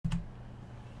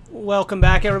Welcome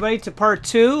back, everybody, to part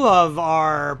 2 of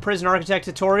our Prison Architect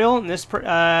tutorial. In this part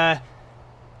of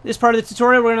the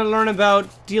tutorial, we're going to learn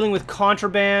about dealing with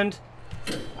contraband,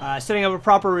 setting up a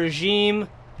proper regime,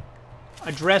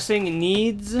 addressing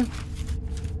needs,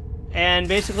 and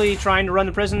basically trying to run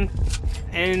the prison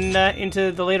and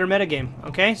into the later metagame.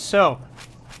 Okay, so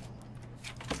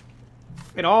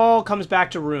it all comes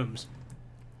back to rooms.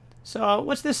 So,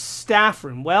 what's this staff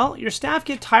room? Well, your staff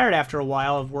get tired after a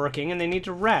while of working and they need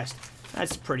to rest.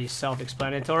 That's pretty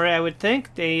self-explanatory, I would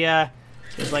think. They,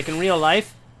 just like in real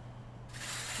life,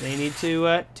 they need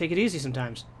to take it easy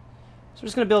sometimes. So we're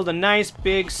just going to build a nice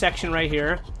big section right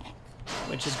here,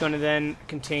 which is going to then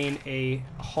contain a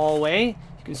hallway.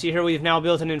 You can see here we've now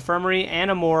built an infirmary and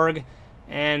a morgue,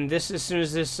 and this, as soon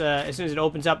as it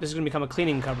opens up, this is going to become a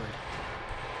cleaning cupboard.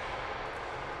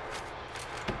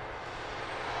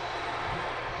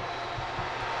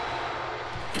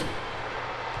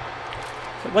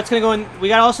 What's going to go in? We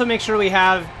got to also make sure we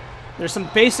have, there's some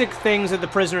basic things that the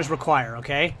prisoners require,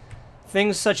 okay?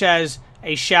 Things such as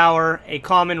a shower, a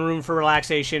common room for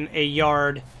relaxation, a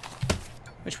yard,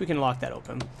 which we can lock that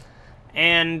open.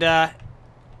 And some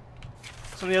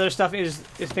of the other stuff is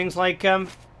things like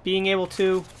being able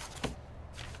to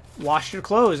wash your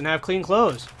clothes and have clean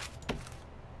clothes.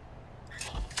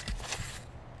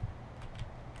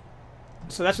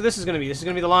 So that's what this is going to be. This is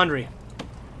going to be the laundry.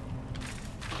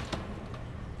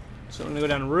 So I'm going to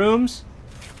go down to rooms,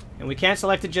 and we can't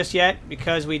select it just yet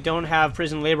because we don't have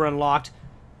prison labor unlocked,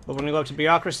 but we're going to go up to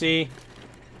bureaucracy,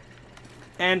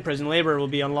 and prison labor will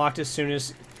be unlocked as soon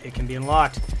as it can be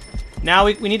unlocked. Now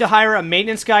we need to hire a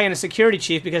maintenance guy and a security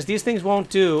chief because these things won't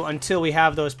do until we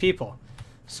have those people.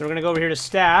 So we're going to go over here to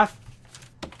staff,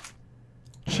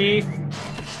 chief,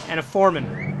 and a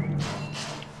foreman.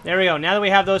 There we go. Now that we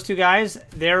have those two guys,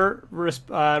 their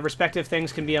respective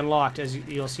things can be unlocked, as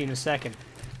you'll see in a second.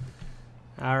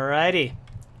 Alrighty.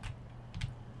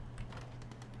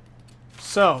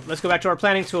 So, let's go back to our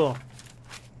planning tool.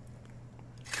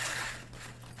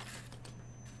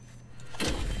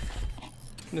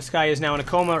 This guy is now in a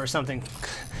coma or something.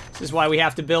 This is why we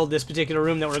have to build this particular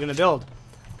room that we're going to build.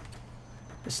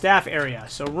 The staff area.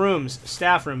 So, rooms.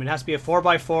 Staff room. It has to be a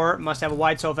 4x4. Must have a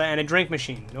wide sofa and a drink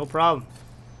machine. No problem.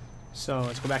 So,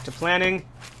 let's go back to planning.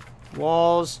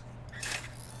 Walls.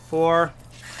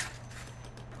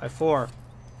 4x4.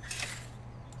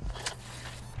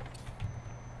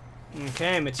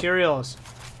 Okay, materials.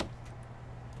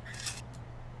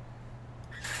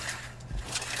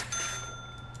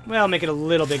 Well, make it a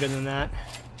little bigger than that.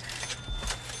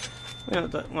 We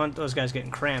don't want those guys getting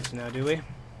cramped now, do we?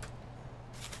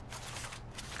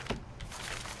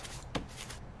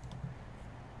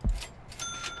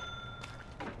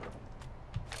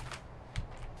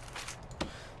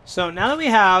 So now that we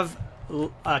have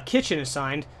a kitchen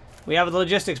assigned, we have the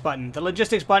logistics button. The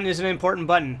logistics button is an important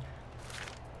button.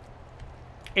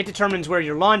 It determines where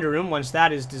your laundry room, once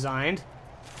that is designed,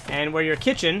 and where your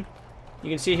kitchen, you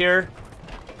can see here,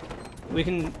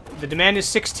 the demand is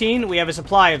 16, we have a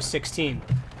supply of 16.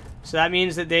 So that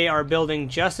means that they are building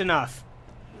just enough.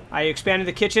 I expanded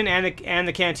the kitchen and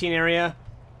the canteen area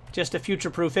just to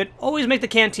future-proof it. Always make the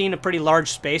canteen a pretty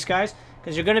large space, guys,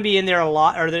 because you're going to be in there a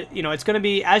lot, or it's going to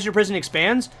be, as your prison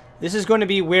expands, this is going to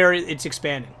be where it's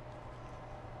expanding.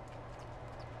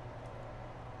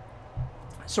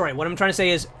 Sorry, what I'm trying to say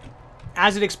is,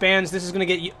 as it expands, this is going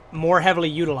to get more heavily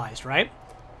utilized, right?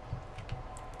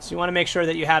 So you want to make sure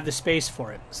that you have the space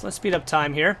for it. So let's speed up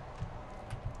time here.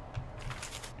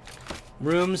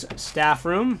 Rooms, staff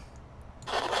room.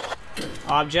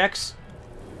 Objects.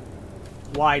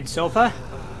 Wide sofa.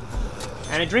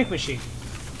 And a drink machine.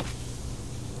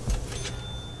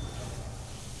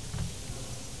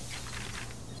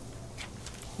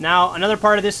 Now, another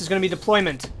part of this is going to be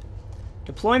deployment.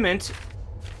 Deployment,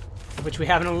 which we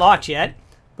haven't unlocked yet,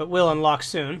 but will unlock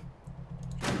soon,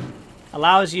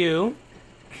 allows you,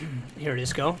 here it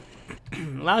is, go,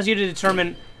 allows you to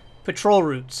determine patrol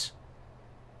routes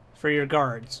for your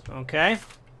guards, okay?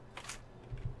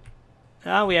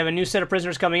 We have a new set of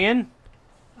prisoners coming in,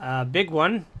 a big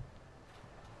one,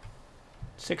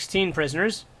 16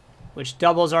 prisoners, which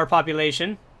doubles our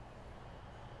population.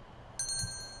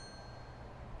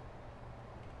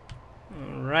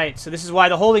 Right, so this is why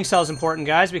the holding cell is important,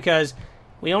 guys, because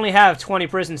we only have 20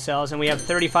 prison cells and we have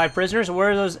 35 prisoners.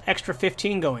 Where are those extra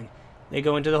 15 going? They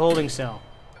go into the holding cell.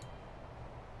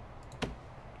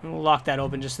 We'll lock that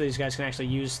open just so these guys can actually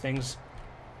use things.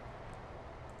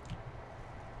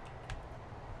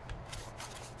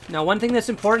 Now, one thing that's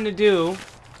important to do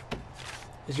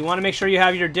is you want to make sure you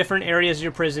have your different areas of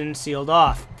your prison sealed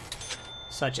off,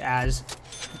 such as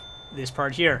this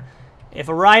part here. If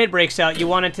a riot breaks out, you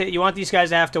want these guys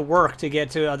to have to work to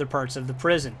get to other parts of the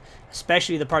prison,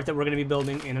 especially the part that we're going to be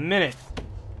building in a minute.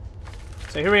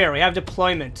 So here we are. We have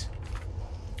deployment.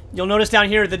 You'll notice down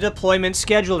here the deployment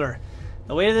scheduler.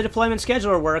 The way the deployment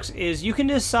scheduler works is you can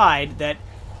decide that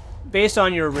based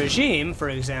on your regime, for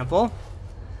example,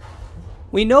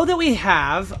 we know that we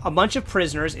have a bunch of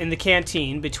prisoners in the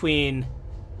canteen between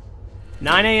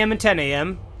 9 a.m. and 10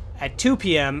 a.m., at 2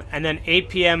 p.m., and then 8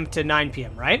 p.m. to 9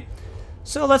 p.m., right?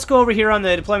 So let's go over here on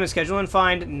the deployment schedule and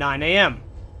find 9 a.m.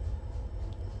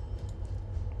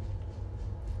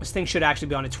 This thing should actually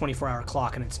be on a 24-hour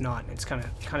clock, and it's not. It's kind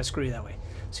of screwy that way.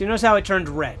 So you notice how it turned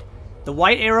red. The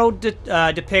white arrow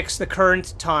depicts the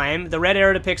current time. The red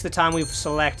arrow depicts the time we've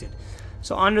selected.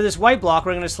 So under this white block,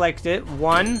 we're going to select it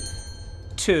 1,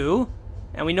 2,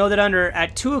 and we know that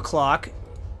at 2 o'clock,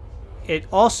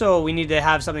 we need to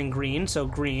have something green, so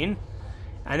green,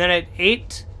 and then at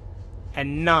 8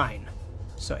 and 9.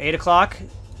 So 8 o'clock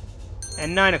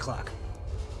and 9 o'clock.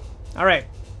 All right.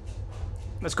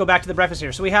 Let's go back to the breakfast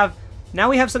here. So now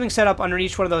we have something set up under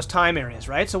each one of those time areas,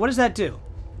 right? So what does that do?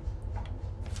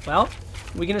 Well,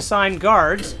 we can assign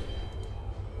guards.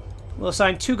 We'll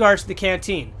assign 2 guards to the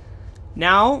canteen.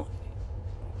 Now,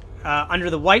 under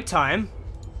the white time,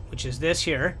 which is this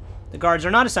here, the guards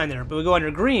are not assigned there, but we go under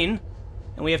green,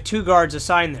 and we have 2 guards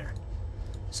assigned there.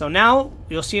 So now,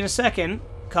 you'll see in a second,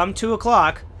 come 2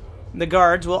 o'clock, the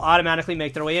guards will automatically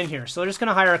make their way in here. So we're just going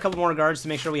to hire a couple more guards to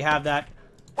make sure we have that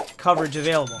coverage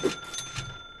available.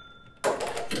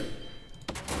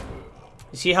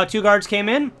 You see how 2 guards came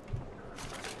in?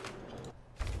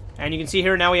 And you can see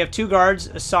here now we have 2 guards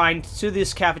assigned to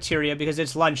this cafeteria because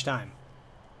it's lunchtime.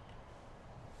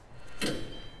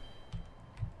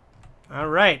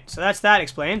 Alright, so that's that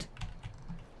explained.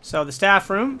 So the staff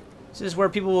room, this is where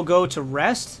people will go to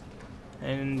rest.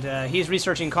 And he's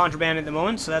researching contraband at the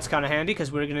moment, so that's kind of handy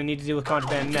because we're going to need to deal with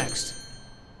contraband next.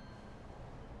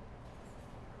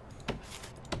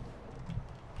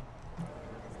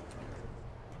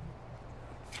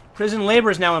 Prison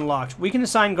labor is now unlocked. We can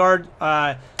assign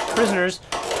prisoners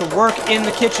to work in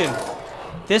the kitchen.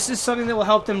 This is something that will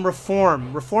help them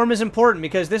reform. Reform is important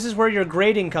because this is where your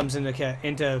grading comes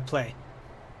into play.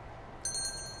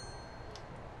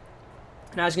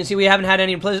 Now, as you can see, we haven't had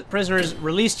any prisoners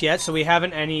released yet, so we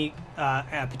haven't any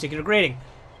particular grading.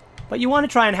 But you want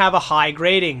to try and have a high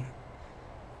grading,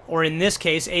 or in this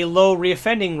case, a low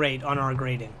reoffending rate on our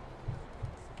grading.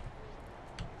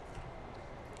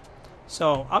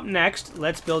 So, up next,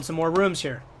 let's build some more rooms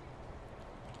here.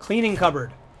 Cleaning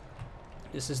cupboard.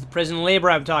 This is the prison labor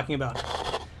I'm talking about.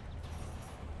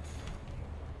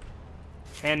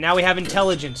 And now we have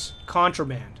intelligence.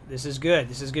 Contraband. This is good.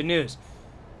 This is good news.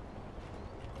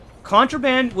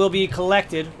 Contraband will be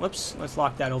collected. Whoops, let's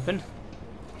lock that open.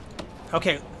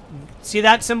 Okay, see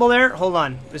that symbol there? Hold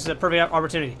on. This is a perfect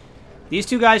opportunity. These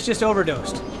 2 guys just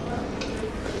overdosed.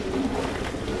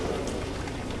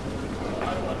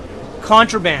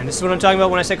 Contraband. This is what I'm talking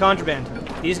about when I say contraband.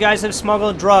 These guys have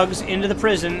smuggled drugs into the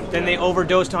prison, then they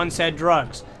overdosed on said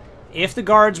drugs. If the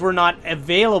guards were not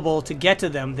available to get to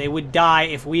them, they would die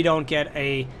if we don't get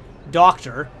a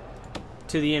doctor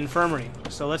to the infirmary.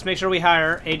 So let's make sure we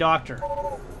hire a doctor.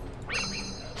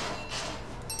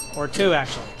 Or 2,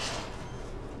 actually.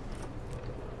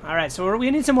 Alright, so we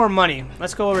need some more money.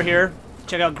 Let's go over here,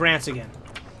 check out grants again.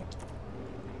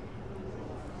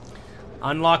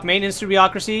 Unlock maintenance through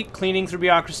bureaucracy, cleaning through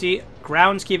bureaucracy,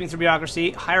 groundskeeping through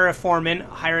bureaucracy, hire a foreman,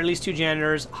 hire at least 2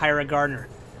 janitors, hire a gardener.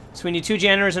 So we need 2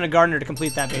 janitors and a gardener to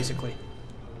complete that, basically.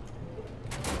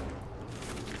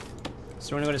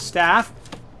 So we're going to go to staff.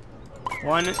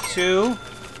 1, 2,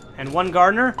 and 1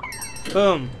 gardener.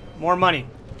 Boom. More money.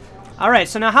 Alright,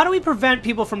 so now how do we prevent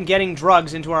people from getting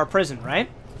drugs into our prison, right?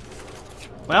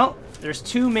 Well, there's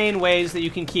 2 main ways that you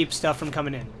can keep stuff from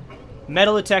coming in.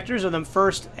 Metal detectors are the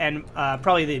first and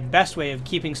probably the best way of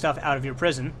keeping stuff out of your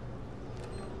prison.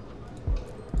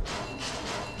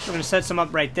 So we're going to set some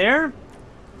up right there.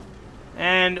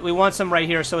 And we want some right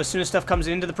here, so as soon as stuff comes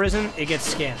into the prison, it gets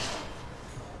scanned.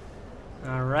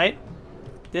 Alright.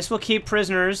 This will keep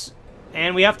prisoners,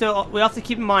 and we have to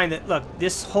keep in mind that, look,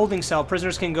 this holding cell,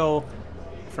 prisoners can go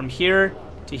from here,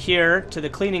 to the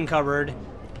cleaning cupboard,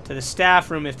 to the staff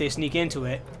room if they sneak into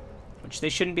it, which they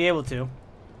shouldn't be able to.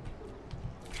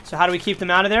 So how do we keep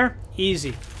them out of there?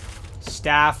 Easy.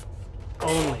 Staff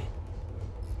only.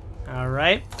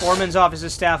 Alright. Foreman's office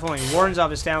is staff only. Warden's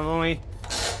office is staff only.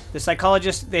 The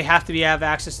psychologist, they have to have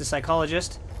access to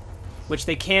psychologist, which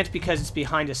they can't because it's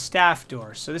behind a staff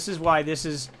door. So this is why this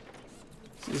is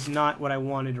not what I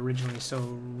wanted originally. So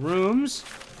rooms.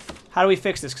 How do we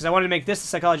fix this? Because I wanted to make this the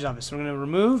psychologist's office. So we're going to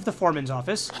remove the foreman's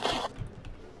office.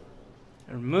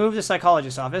 Remove the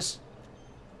psychologist's office.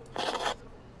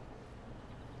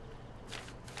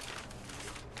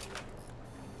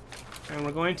 And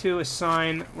we're going to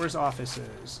assign... Where's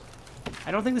offices?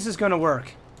 I don't think this is going to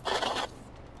work.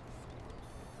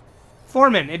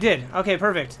 Foreman, it did. Okay,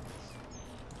 perfect.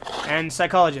 And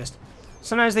psychologist.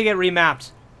 Sometimes they get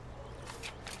remapped.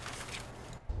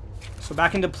 So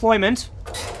back in deployment.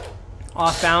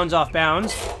 Off bounds, off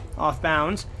bounds, off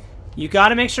bounds. You got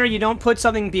to make sure you don't put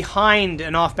something behind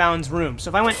an off bounds room. So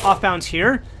if I went off bounds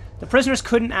here, the prisoners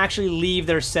couldn't actually leave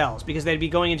their cells because they'd be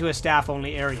going into a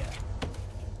staff-only area.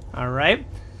 Alright.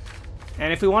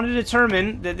 And if we want to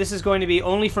determine that this is going to be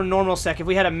only for normal sec, if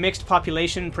we had a mixed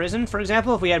population prison, for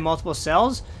example, if we had multiple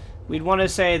cells, we'd want to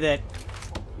say that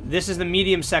this is the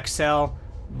medium sec cell,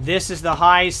 this is the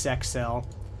high sec cell,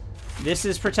 this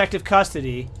is protective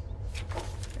custody,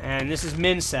 and this is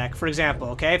min sec, for example,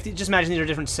 okay? If you just imagine these are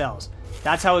different cells.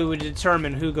 That's how we would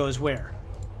determine who goes where.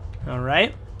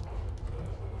 Alright?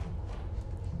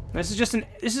 This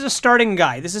is a starting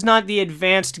guide. This is not the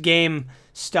advanced game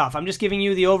stuff. I'm just giving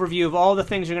you the overview of all the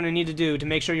things you're going to need to do to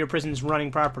make sure your prison is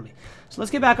running properly. So let's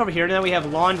get back over here. Now we have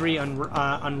laundry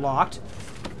unlocked,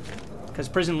 because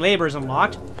prison labor is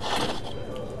unlocked.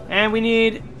 And we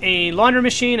need a laundry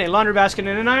machine, a laundry basket,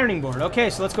 and an ironing board. Okay,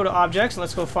 so let's go to objects, and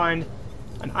let's go find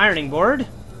an ironing board.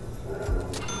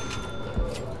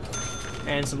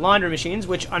 And some laundry machines,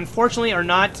 which unfortunately are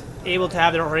not able to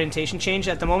have their orientation changed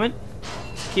at the moment.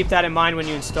 Keep that in mind when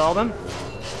you install them.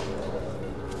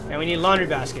 And we need laundry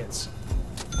baskets.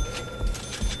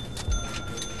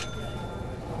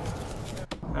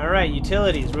 Alright,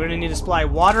 utilities. We're going to need to supply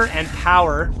water and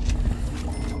power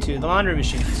to the laundry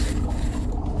machines.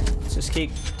 Let's just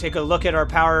take a look at our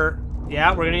power.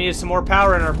 Yeah, we're going to need some more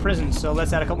power in our prison, so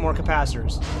let's add a couple more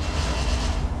capacitors.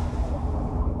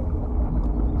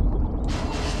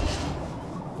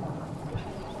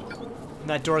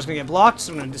 That door is going to get blocked,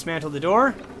 so we're going to dismantle the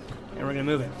door, and we're going to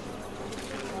move it.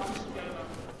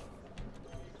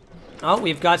 Oh,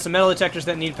 we've got some metal detectors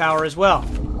that need power as well.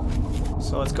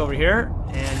 So let's go over here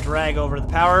and drag over the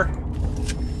power.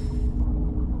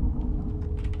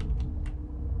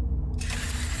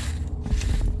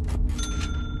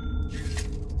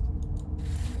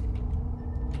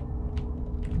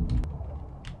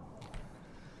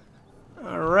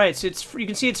 Alright, so you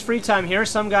can see it's free time here.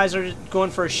 Some guys are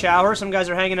going for a shower, some guys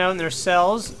are hanging out in their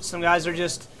cells, some guys are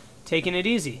just taking it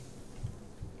easy.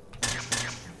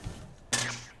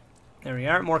 There we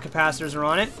are, more capacitors are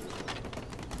on it.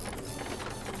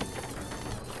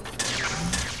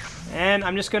 And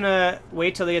I'm just gonna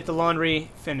wait till they get the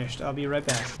laundry finished. I'll be right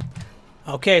back.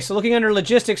 Okay, so looking under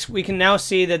logistics, we can now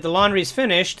see that the laundry's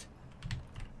finished.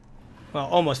 Well,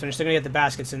 almost finished. They're gonna get the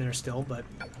baskets in there still, but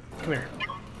come here.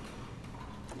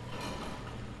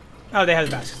 Oh, they have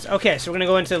the baskets. Okay, so we're going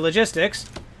to go into logistics,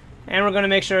 and we're going to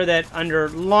make sure that under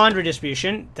laundry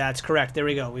distribution, that's correct. There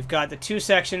we go. We've got the two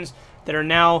sections that are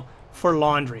now for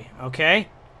laundry, okay?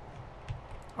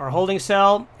 Our holding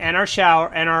cell and our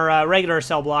shower and our regular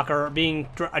cell block are being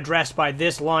addressed by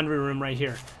this laundry room right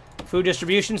here. Food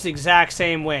distribution is the exact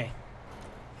same way.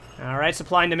 All right,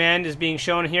 supply and demand is being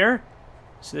shown here.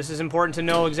 So this is important to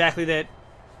know exactly that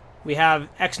we have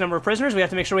X number of prisoners. We have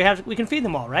to make sure we can feed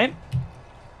them all, right?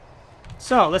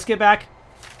 So, let's get back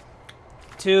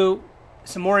to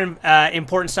some more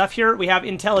important stuff here. We have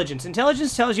intelligence.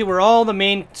 Intelligence tells you where all the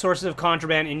main sources of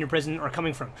contraband in your prison are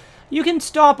coming from. You can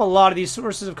stop a lot of these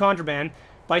sources of contraband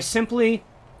by simply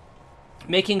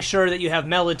making sure that you have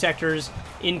metal detectors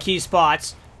in key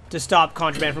spots to stop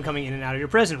contraband from coming in and out of your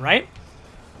prison, right?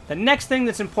 The next thing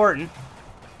that's important...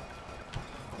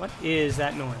 What is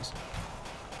that noise?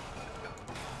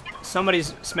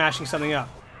 Somebody's smashing something up.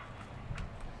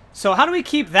 So how do we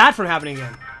keep that from happening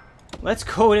again? Let's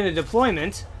go into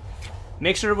deployment.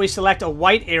 Make sure we select a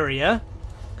white area,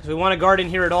 because we want a guard in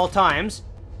here at all times.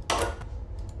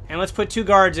 And let's put 2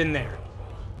 guards in there.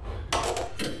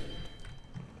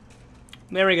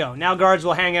 There we go. Now guards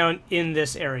will hang out in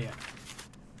this area.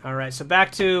 Alright, so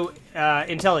back to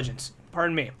intelligence.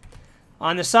 Pardon me.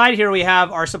 On the side here we have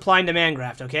our supply and demand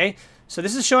graph, okay? So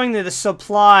this is showing the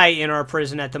supply in our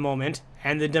prison at the moment,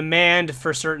 and the demand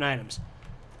for certain items.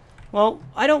 Well,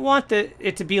 I don't want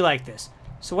it to be like this.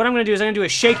 So what I'm going to do is I'm going to do a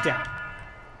shakedown.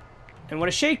 And what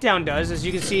a shakedown does is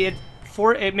you can see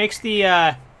it makes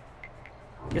the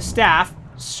staff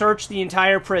search the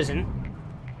entire prison.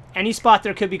 Any spot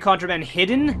there could be contraband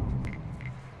hidden.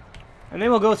 And they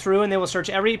will go through and they will search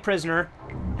every prisoner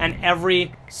and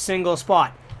every single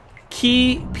spot.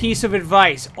 Key piece of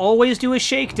advice. Always do a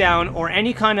shakedown or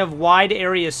any kind of wide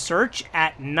area search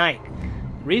at night.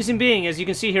 Reason being, as you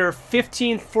can see here,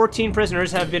 14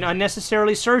 prisoners have been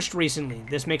unnecessarily searched recently.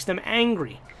 This makes them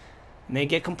angry, and they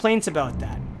get complaints about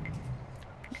that.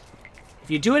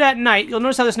 If you do it at night, you'll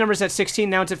notice how this number is at 16,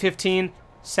 now it's at 15,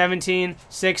 17,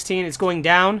 16. It's going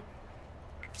down.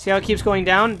 See how it keeps going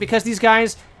down? Because these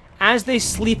guys, as they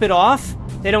sleep it off,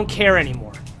 they don't care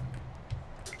anymore.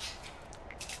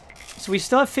 So we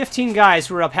still have 15 guys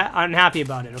who are unhappy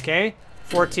about it, okay?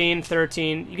 14,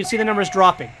 13. You can see the numbers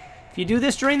dropping. If you do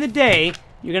this during the day,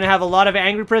 you're going to have a lot of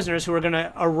angry prisoners who are going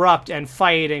to erupt and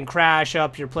fight and crash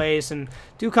up your place and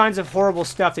do kinds of horrible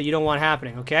stuff that you don't want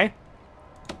happening, okay?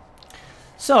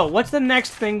 So, what's the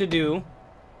next thing to do?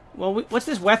 Well, what's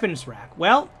this weapons rack?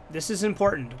 Well, this is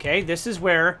important, okay? This is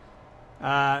where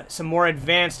some more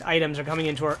advanced items are coming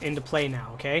into play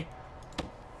now, okay?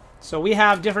 So we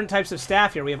have different types of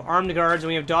staff here. We have armed guards and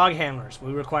we have dog handlers.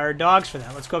 We require dogs for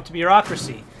that. Let's go up to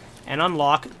bureaucracy and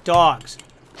unlock dogs.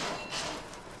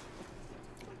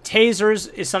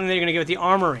 Tasers is something that you're going to get with the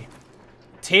armory.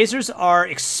 Tasers are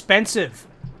expensive,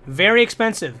 very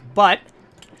expensive, but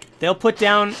they'll put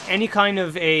down any kind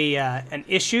of an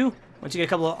issue once you get a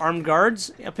couple of armed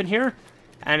guards up in here.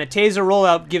 And a taser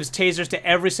rollout gives tasers to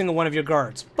every single one of your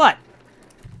guards. But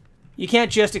you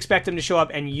can't just expect them to show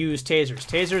up and use tasers.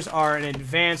 Tasers are an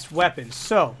advanced weapon.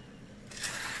 So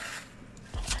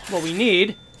what we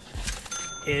need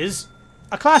is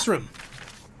a classroom.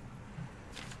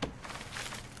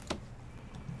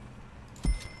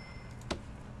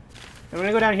 And we're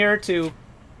going to go down here to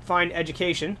find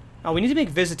education. Oh, we need to make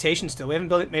visitation still. We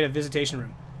haven't made a visitation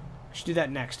room. I should do that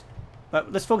next.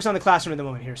 But let's focus on the classroom at the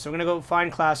moment here. So we're going to go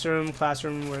find classroom.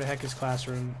 Classroom, where the heck is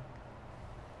classroom?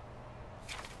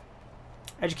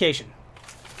 Education.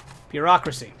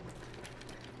 Bureaucracy.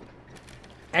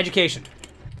 Education.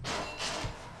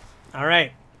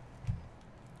 Alright.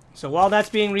 So while that's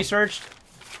being researched,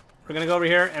 we're going to go over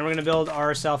here and we're going to build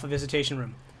ourselves a visitation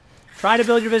room. Try to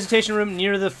build your visitation room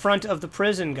near the front of the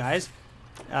prison, guys.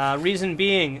 Reason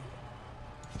being,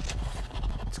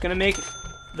 it's going to make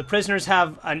the prisoners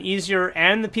have an easier,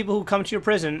 and the people who come to your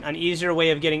prison, an easier way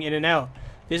of getting in and out.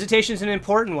 Visitation is an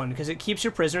important one because it keeps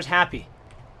your prisoners happy.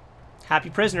 Happy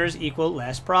prisoners equal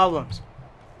less problems.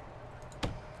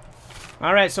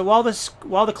 Alright, so while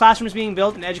the classroom is being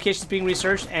built and education is being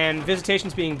researched and visitation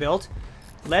is being built,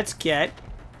 let's get...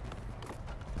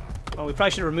 Oh, we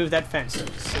probably should have removed that fence.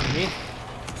 Silly me.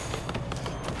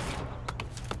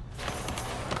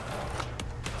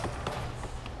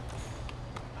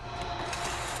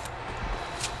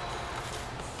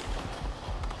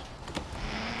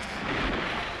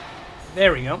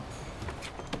 There we go.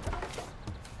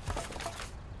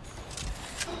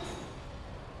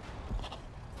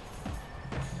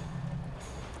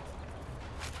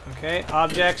 Okay,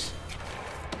 objects.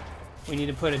 We need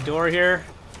to put a door here.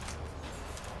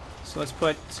 So let's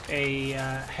put a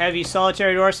heavy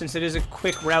solitary door since it is a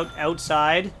quick route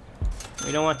outside.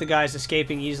 We don't want the guys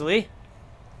escaping easily.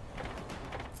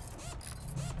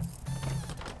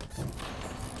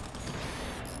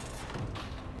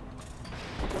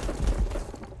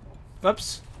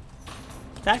 Whoops.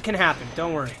 That can happen,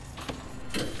 don't worry.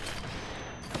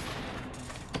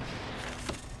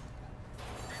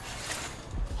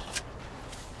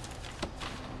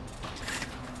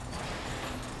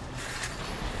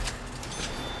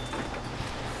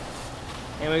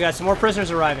 And we got some more prisoners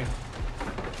arriving.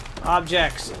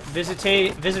 Objects.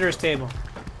 Visitors table.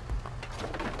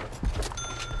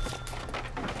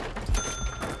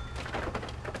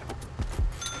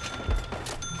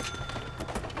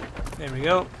 There we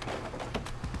go.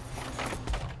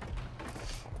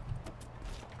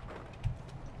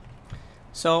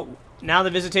 So now the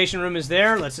visitation room is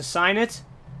there. Let's assign it.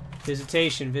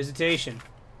 Visitation, visitation.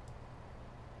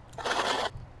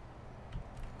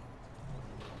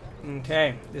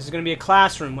 Okay, this is going to be a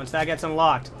classroom once that gets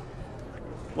unlocked.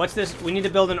 What's this? We need to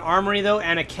build an armory, though,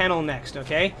 and a kennel next,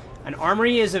 okay? An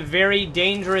armory is a very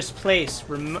dangerous place.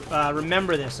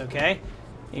 Remember this, okay?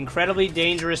 Incredibly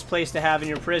dangerous place to have in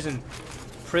your prison.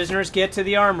 Prisoners get to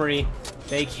the armory,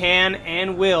 they can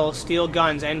and will steal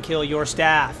guns and kill your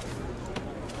staff.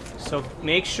 So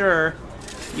make sure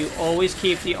you always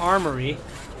keep the armory,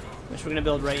 which we're going to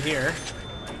build right here,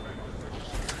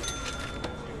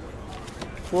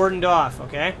 cordoned off,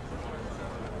 okay?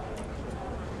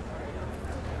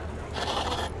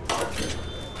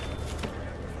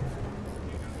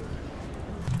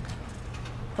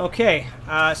 Okay,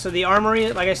 so the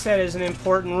armory, like I said, is an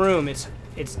important room.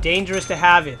 It's dangerous to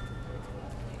have it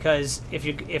because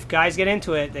if guys get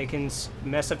into it, they can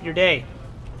mess up your day.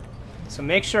 So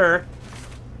make sure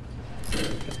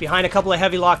it's behind a couple of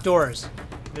heavy locked doors.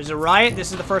 If there's a riot,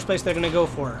 this is the first place they're going to go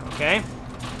for, okay?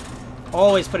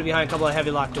 Always put it behind a couple of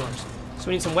heavy locked doors. So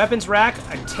we need some weapons rack,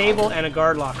 a table, and a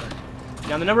guard locker.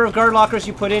 Now the number of guard lockers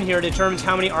you put in here determines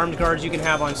how many armed guards you can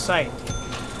have on site.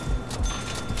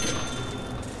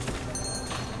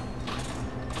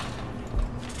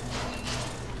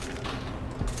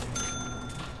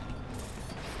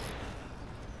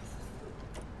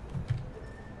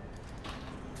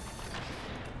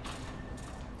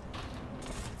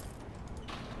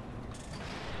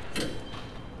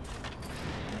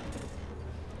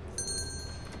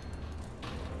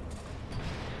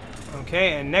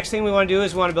 Okay, and next thing we want to do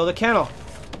is we want to build a kennel.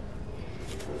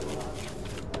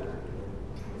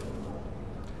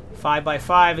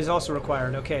 5x5 is also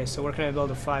required. Okay, so where can I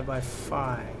build a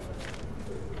 5x5?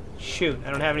 Shoot,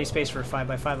 I don't have any space for a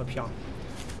 5x5 up here.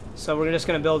 So we're just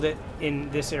going to build it in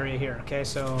this area here. Okay,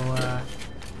 so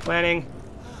planning.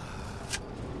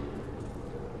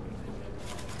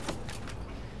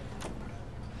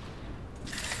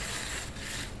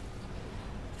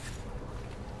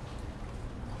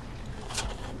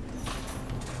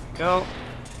 Go.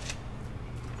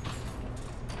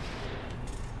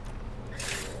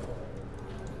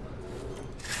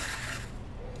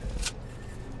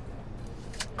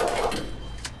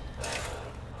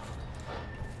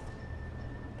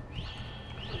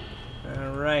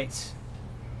 All right.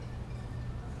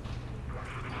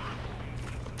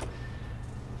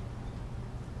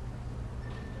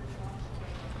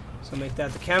 So make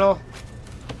that the kennel.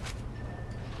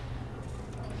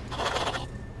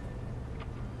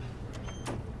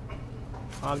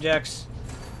 Objects.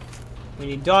 We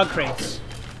need dog crates.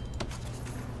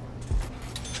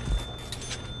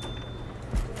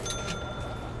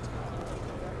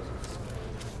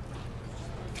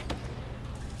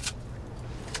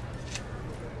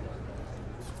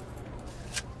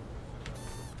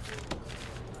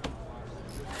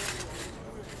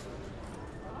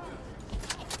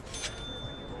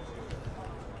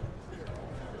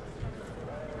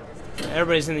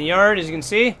 Everybody's in the yard, as you can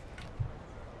see.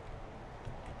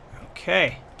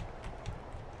 Okay.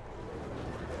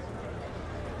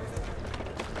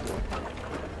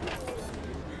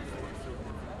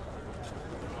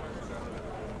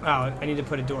 Oh, I need to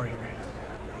put a door here.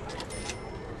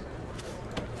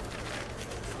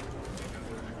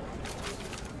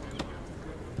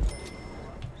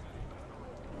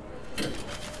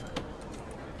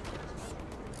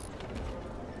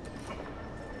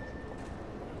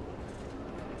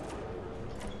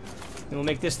 Then we'll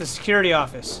make this the security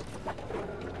office.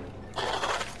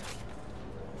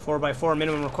 4x4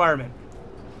 minimum requirement.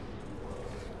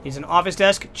 Needs an office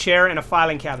desk, chair, and a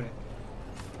filing cabinet.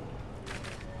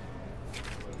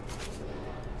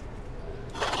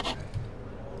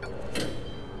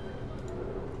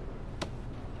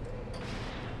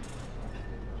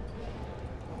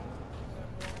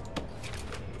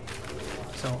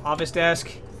 So, office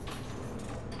desk,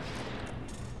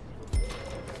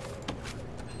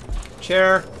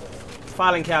 chair,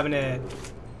 filing cabinet.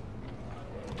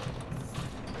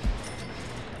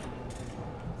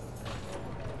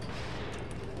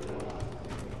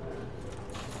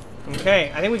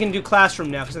 Okay, I think we can do classroom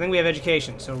now, because I think we have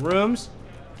education. So rooms,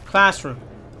 classroom.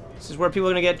 This is where people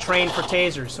are going to get trained for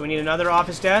tasers. So we need another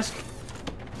office desk.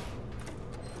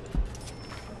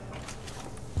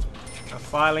 A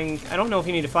filing... I don't know if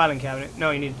you need a filing cabinet.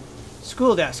 No, you need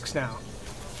school desks now,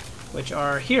 which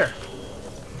are here.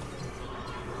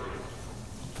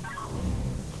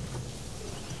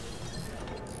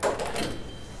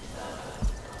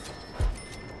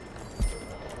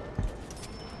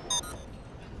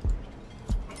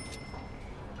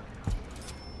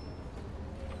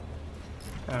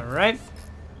 Alright.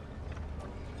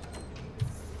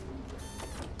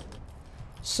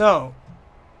 So,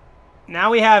 now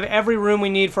we have every room we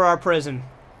need for our prison,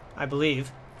 I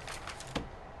believe.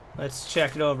 Let's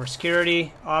check it over.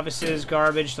 Security, offices,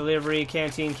 garbage, delivery,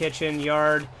 canteen, kitchen,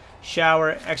 yard,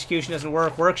 shower, execution doesn't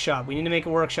work, workshop. We need to make a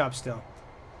workshop still.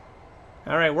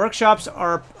 Alright, workshops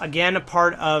are, again, a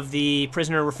part of the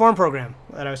prisoner reform program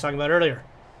that I was talking about earlier.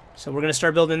 So we're going to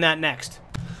start building that next.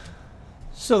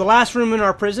 So the last room in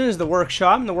our prison is the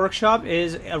workshop, and the workshop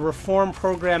is a reform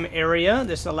program area.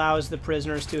 This allows the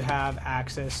prisoners to have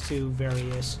access to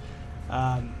various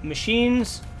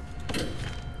machines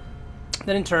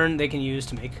that in turn they can use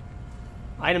to make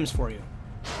items for you.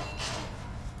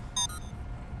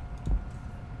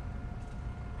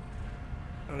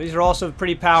 Now, these are also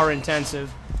pretty power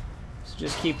intensive, so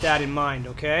just keep that in mind,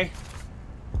 okay?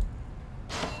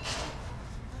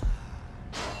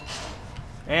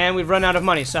 And we've run out of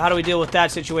money, so how do we deal with that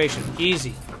situation?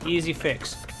 Easy. Easy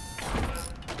fix.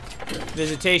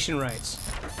 Visitation rights.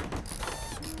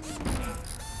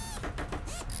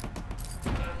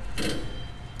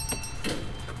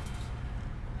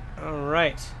 All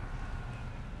right.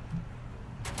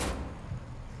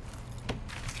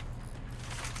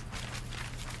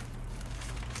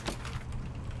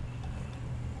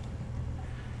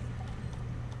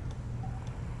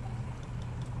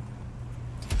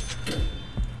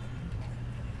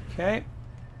 Okay.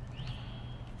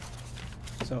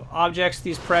 So objects,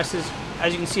 these presses,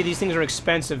 as you can see, these things are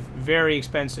expensive, very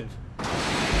expensive.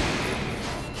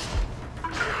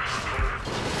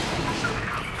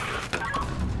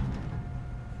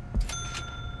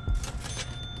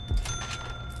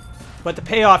 But the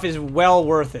payoff is well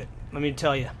worth it, let me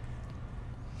tell you.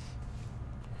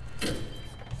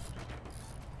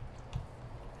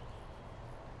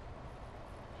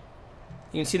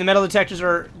 You can see the metal detectors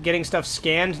are getting stuff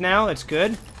scanned now. That's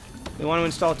good. We want to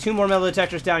install 2 more metal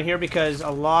detectors down here because a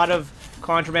lot of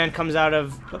contraband comes out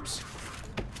of... Oops.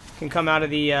 Can come out of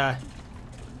the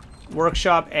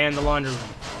workshop and the laundry room.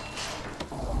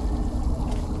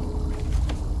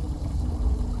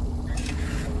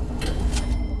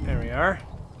 There we are.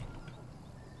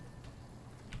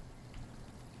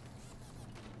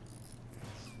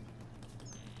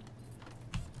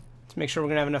 Let's make sure we're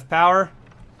going to have enough power.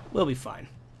 We'll be fine.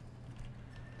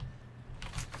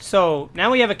 So,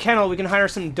 now we have a kennel, we can hire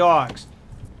some dogs.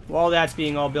 While that's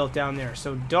being all built down there.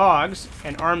 So, dogs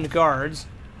and armed guards,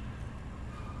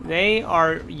 they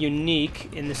are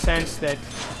unique in the sense that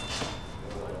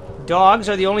dogs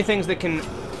are the only things that can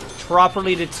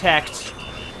properly detect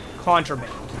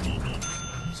contraband.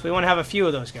 So, we want to have a few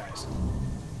of those guys.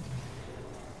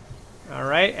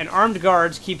 Alright, and armed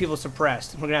guards keep people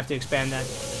suppressed. We're going to have to expand that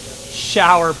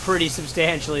shower pretty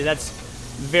substantially. That's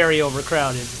very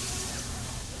overcrowded.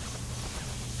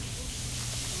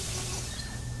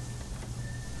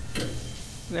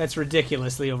 That's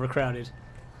ridiculously overcrowded.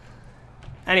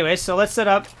 Anyway, so let's set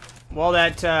up, while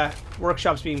that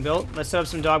workshop's being built, let's set up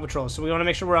some dog patrols. So we want to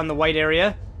make sure we're on the white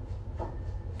area,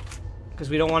 because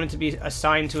we don't want it to be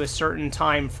assigned to a certain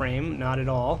time frame, not at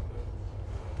all.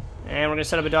 And we're going to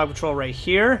set up a dog patrol right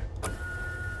here.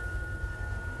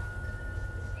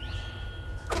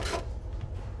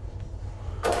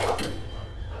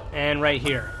 And right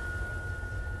here.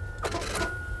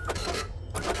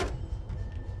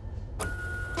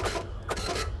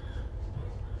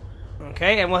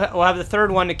 Okay, and we'll have the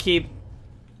third one to keep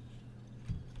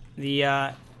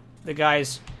the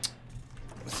guys.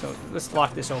 So let's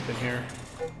lock this open here.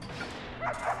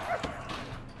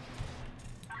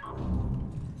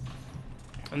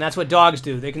 And that's what dogs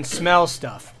do. They can smell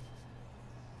stuff.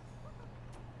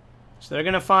 So they're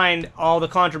gonna find all the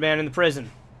contraband in the prison.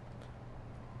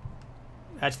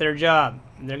 That's their job.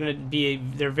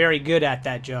 They're very good at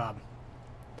that job.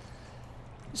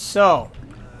 So,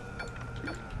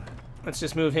 let's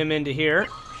just move him into here.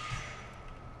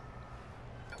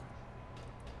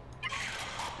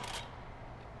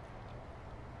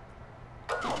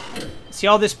 See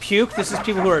all this puke? This is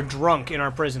people who are drunk in our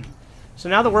prison. So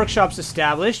now the workshop's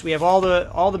established. We have all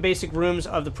the basic rooms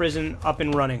of the prison up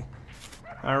and running.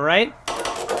 All right.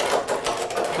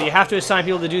 So you have to assign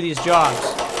people to do these jobs.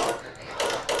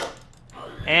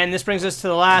 And this brings us to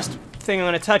the last thing I'm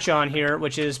going to touch on here,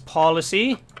 which is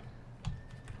policy.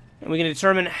 And we can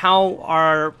determine how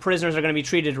our prisoners are going to be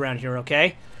treated around here,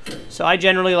 okay? So I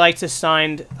generally like to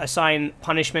assign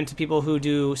punishment to people who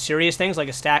do serious things, like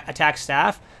attack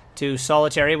staff, to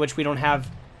solitary, which we don't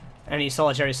have any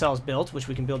solitary cells built, which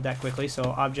we can build that quickly. So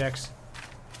objects,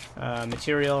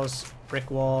 materials,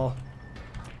 brick wall.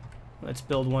 Let's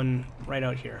build one right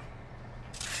out here.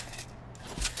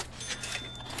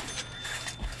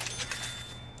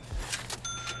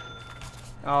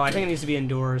 Oh, I think it needs to be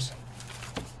indoors,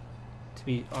 to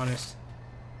be honest.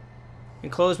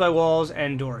 Enclosed by walls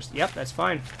and doors. Yep, that's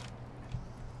fine.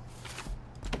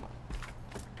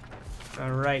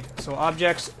 Alright, so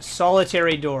objects,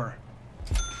 solitary door.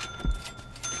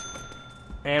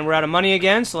 And we're out of money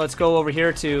again, so let's go over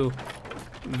here to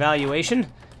valuation.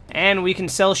 And we can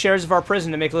sell shares of our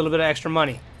prison to make a little bit of extra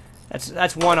money.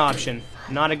 That's one option.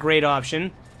 Not a great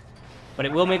option, but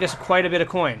it will make us quite a bit of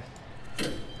coin.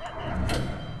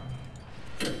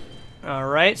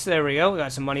 Alright, so there we go. We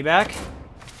got some money back.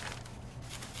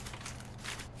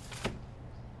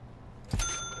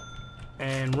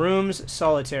 And rooms,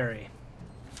 solitary.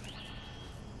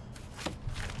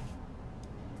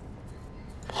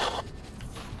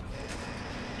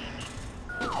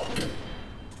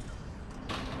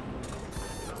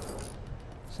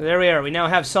 So there we are. We now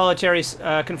have solitary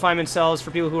confinement cells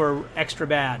for people who are extra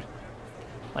bad.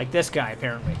 Like this guy,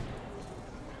 apparently.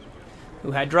 Who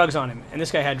had drugs on him. And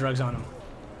this guy had drugs on him.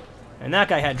 And that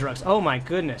guy had drugs. Oh my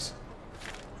goodness.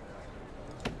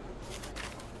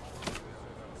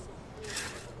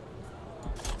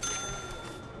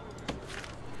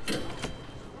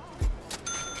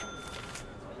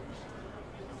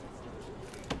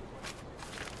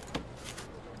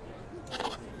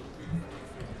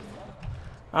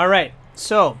 Alright,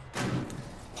 so,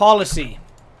 policy.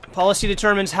 Policy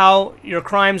determines how your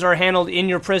crimes are handled in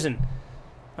your prison.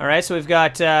 Alright, so we've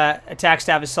got attack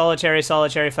staff is solitary,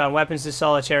 found weapons is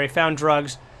solitary, found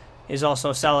drugs is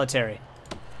also solitary.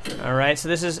 Alright, so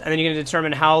this is, and then you're going to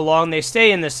determine how long they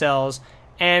stay in the cells,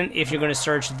 and if you're going to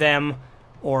search them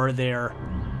or their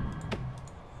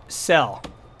cell.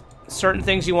 Certain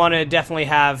things you want to definitely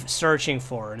have searching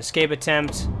for. An escape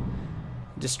attempt,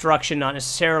 destruction, not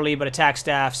necessarily, but attack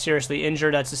staff, seriously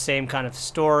injured, that's the same kind of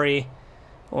story.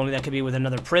 Only that could be with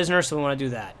another prisoner, so we want to do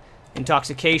that.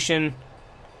 Intoxication,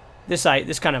 this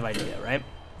kind of idea, right?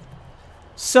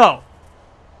 So,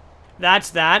 that's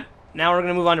that. Now we're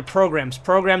going to move on to programs.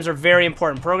 Programs are very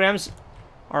important. Programs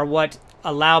are what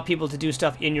allow people to do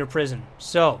stuff in your prison.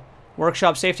 So,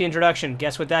 workshop safety introduction,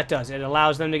 guess what that does? It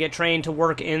allows them to get trained to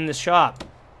work in the shop.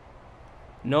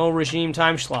 No regime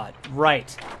time slot.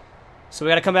 Right. So we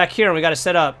got to come back here and we got to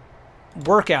set up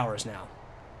work hours now.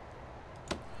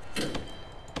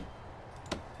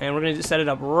 And we're going to set it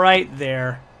up right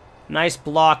there. Nice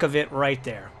block of it right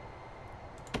there.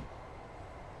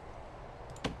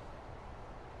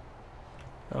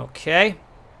 Okay.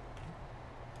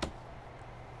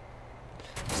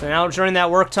 So now during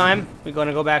that work time, we're going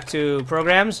to go back to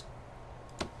programs.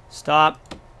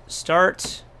 Stop.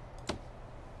 Start.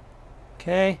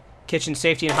 Okay. Kitchen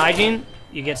safety and hygiene.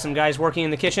 You get some guys working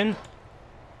in the kitchen.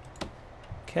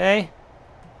 Okay.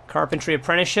 Carpentry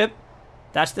apprenticeship.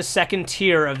 That's the second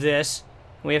tier of this.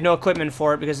 We have no equipment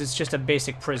for it because it's just a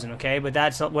basic prison, okay? But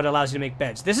that's what allows you to make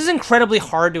beds. This is incredibly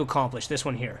hard to accomplish, this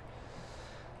one here.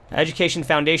 Education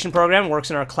Foundation Program works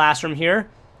in our classroom here.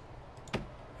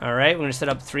 Alright, we're going to set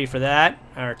up 3 for that.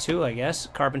 Or 2, I guess.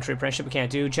 Carpentry apprenticeship we can't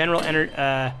do. General energy.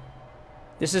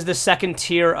 This is the second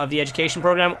tier of the education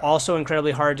program. Also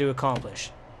incredibly hard to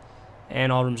accomplish.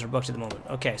 And all rooms are booked at the moment.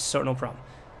 Okay, so no problem.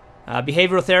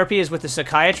 Behavioral therapy is with the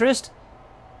psychiatrist.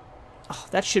 Oh,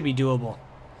 that should be doable.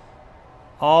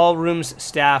 All rooms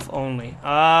staff only.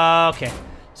 Okay.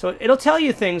 So it'll tell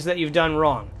you things that you've done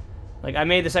wrong. Like, I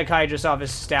made the psychiatrist's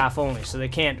office staff only, so they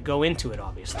can't go into it,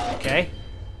 obviously, okay?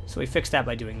 So we fixed that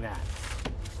by doing that.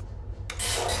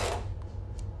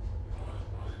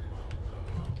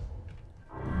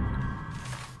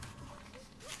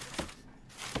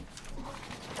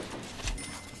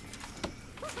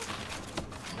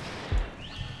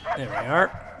 There we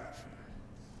are.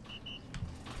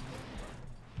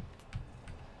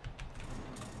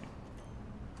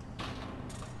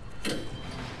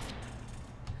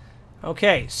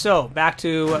 Okay, so back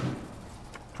to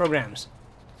programs.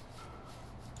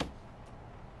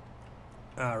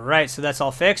 Alright, so that's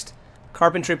all fixed.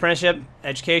 Carpentry apprenticeship,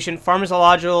 education,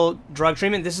 pharmacological drug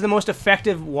treatment. This is the most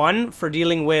effective one for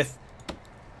dealing with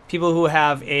people who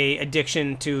have a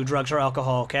addiction to drugs or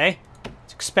alcohol, okay?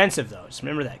 It's expensive though, just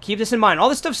remember that. Keep this in mind. All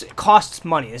this stuff costs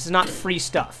money. This is not free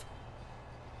stuff.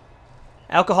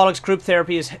 Alcoholics group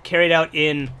therapy is carried out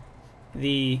in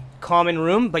the common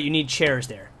room, but you need chairs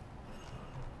there.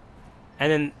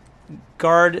 And then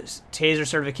guard taser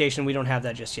certification, we don't have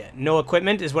that just yet. No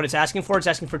equipment is what it's asking for. It's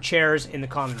asking for chairs in the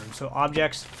common room. So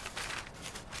objects.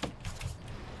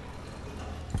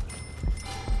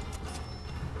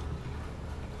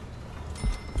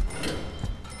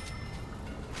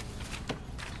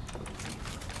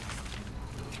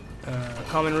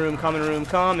 Common room, common room,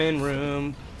 common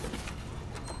room.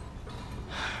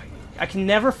 I can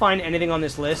never find anything on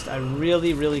this list. I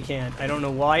really, really can't. I don't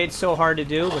know why it's so hard to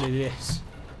do, but it is.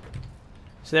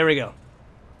 So there we go.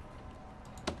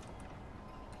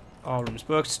 All rooms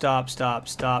booked. Stop, stop,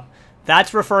 stop.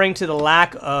 That's referring to the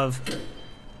lack of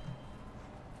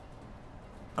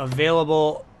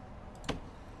available...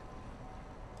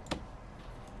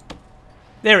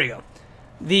 There we go.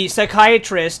 The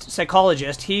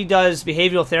psychologist, he does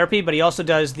behavioral therapy, but he also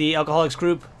does the alcoholics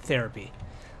group therapy.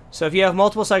 So if you have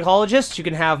multiple psychologists, you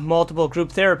can have multiple group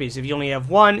therapies. If you only have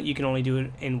one, you can only do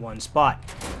it in one spot.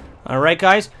 Alright,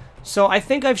 guys? So I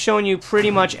think I've shown you pretty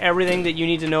much everything that you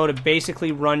need to know to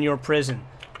basically run your prison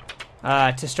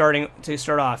to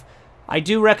start off. I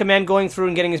do recommend going through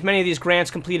and getting as many of these grants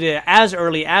completed as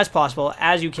early as possible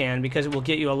as you can, because it will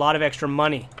get you a lot of extra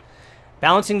money.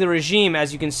 Balancing the regime,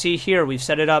 as you can see here, we've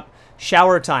set it up.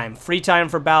 Shower time, free time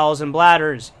for bowels and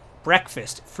bladders.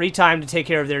 Breakfast, free time to take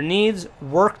care of their needs.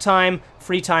 Work time,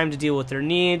 free time to deal with their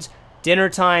needs. Dinner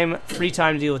time, free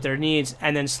time to deal with their needs.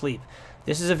 And then sleep.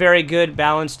 This is a very good,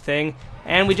 balanced thing.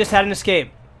 And we just had an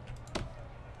escape.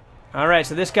 Alright,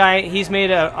 so this guy, he's made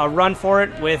a run for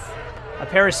it with a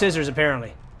pair of scissors,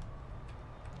 apparently.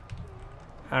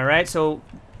 Alright, so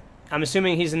I'm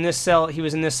assuming he's in this cell. He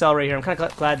was in this cell right here. I'm kind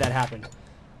of glad that happened.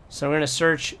 So we're going to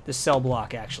search the cell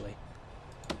block, actually.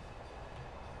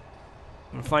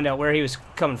 We'll find out where he was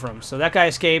coming from. So that guy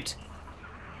escaped.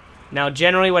 Now,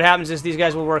 generally what happens is these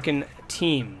guys will work in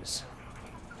teams.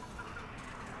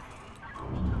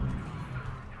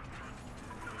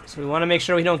 So we want to make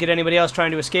sure we don't get anybody else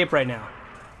trying to escape right now.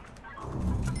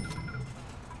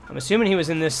 I'm assuming he was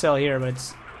in this cell here, but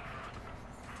it's...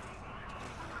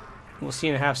 We'll see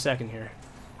in a half second here.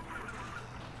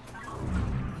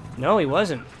 No, he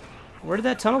wasn't. Where did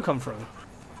that tunnel come from?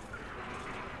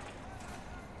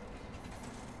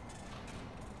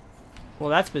 Well,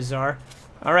 that's bizarre.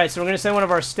 Alright, so we're going to send one of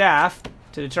our staff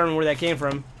to determine where that came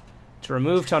from to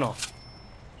remove tunnel.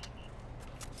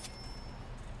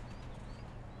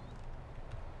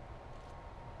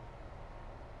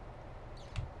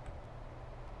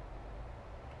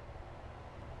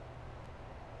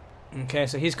 Okay,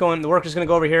 so he's going, the worker's going to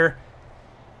go over here,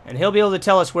 and he'll be able to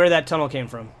tell us where that tunnel came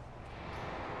from.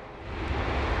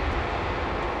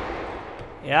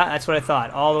 Yeah, that's what I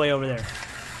thought, all the way over there.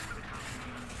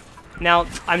 Now,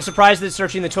 I'm surprised that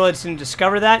searching the toilets didn't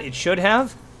discover that. It should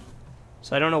have.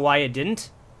 So I don't know why it didn't.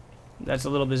 That's a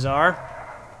little bizarre.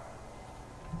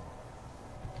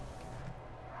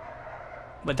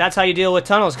 But that's how you deal with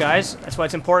tunnels, guys. That's why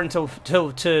it's important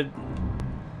to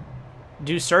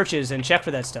do searches and check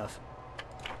for that stuff.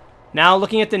 Now,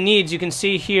 looking at the needs, you can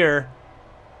see here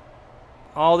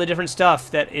all the different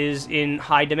stuff that is in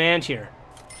high demand here.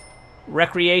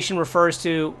 Recreation refers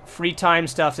to free time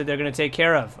stuff that they're going to take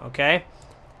care of, okay?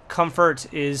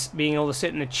 Comfort is being able to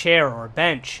sit in a chair or a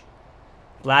bench.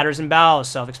 Bladders and bowels,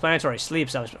 self-explanatory. Sleep,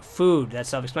 food, that's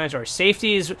self-explanatory.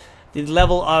 Safety is the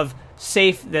level of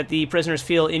safe that the prisoners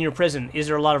feel in your prison. Is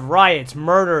there a lot of riots,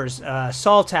 murders,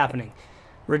 assaults happening?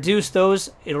 Reduce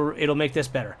those, it'll make this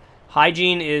better.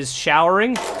 Hygiene is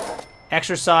showering.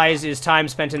 Exercise is time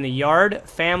spent in the yard.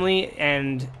 Family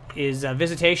and is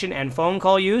visitation and phone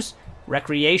call use.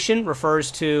 Recreation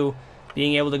refers to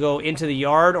being able to go into the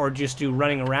yard or just do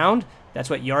running around. That's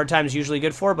what yard time is usually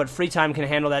good for, but free time can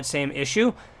handle that same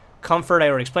issue. Comfort, I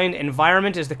already explained.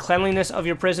 Environment is the cleanliness of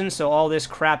your prison, so all this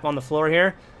crap on the floor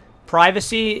here.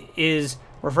 Privacy is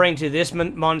referring to this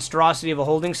monstrosity of a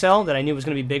holding cell that I knew was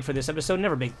going to be big for this episode.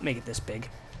 Never make it this big.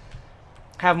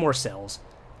 Have more cells.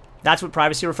 That's what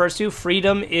privacy refers to.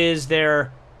 Freedom is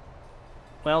their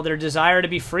desire to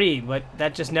be free, but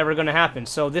that's just never going to happen.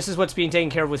 So this is what's being taken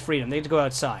care of with freedom. They get to go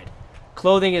outside.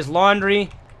 Clothing is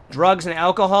laundry. Drugs and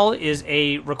alcohol is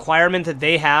a requirement that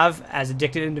they have as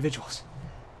addicted individuals.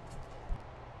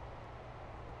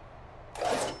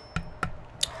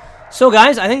 So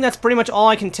guys, I think that's pretty much all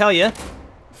I can tell you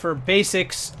for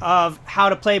basics of how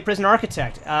to play Prison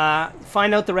Architect.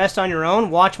 Find out the rest on your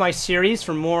own. Watch my series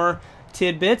for more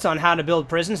tidbits on how to build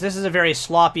prisons. This is a very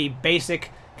sloppy, basic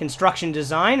construction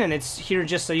design, and it's here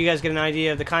just so you guys get an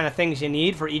idea of the kind of things you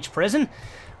need for each prison.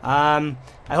 I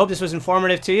hope this was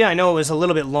informative to you. I know it was a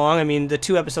little bit long. I mean, the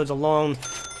 2 episodes alone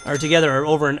are together are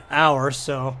over an hour,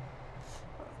 so...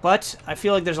 But I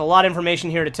feel like there's a lot of information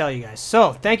here to tell you guys.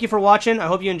 So, thank you for watching. I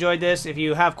hope you enjoyed this. If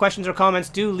you have questions or comments,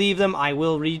 do leave them. I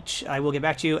will get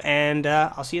back to you, and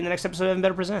I'll see you in the next episode of Even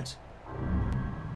Better Presents.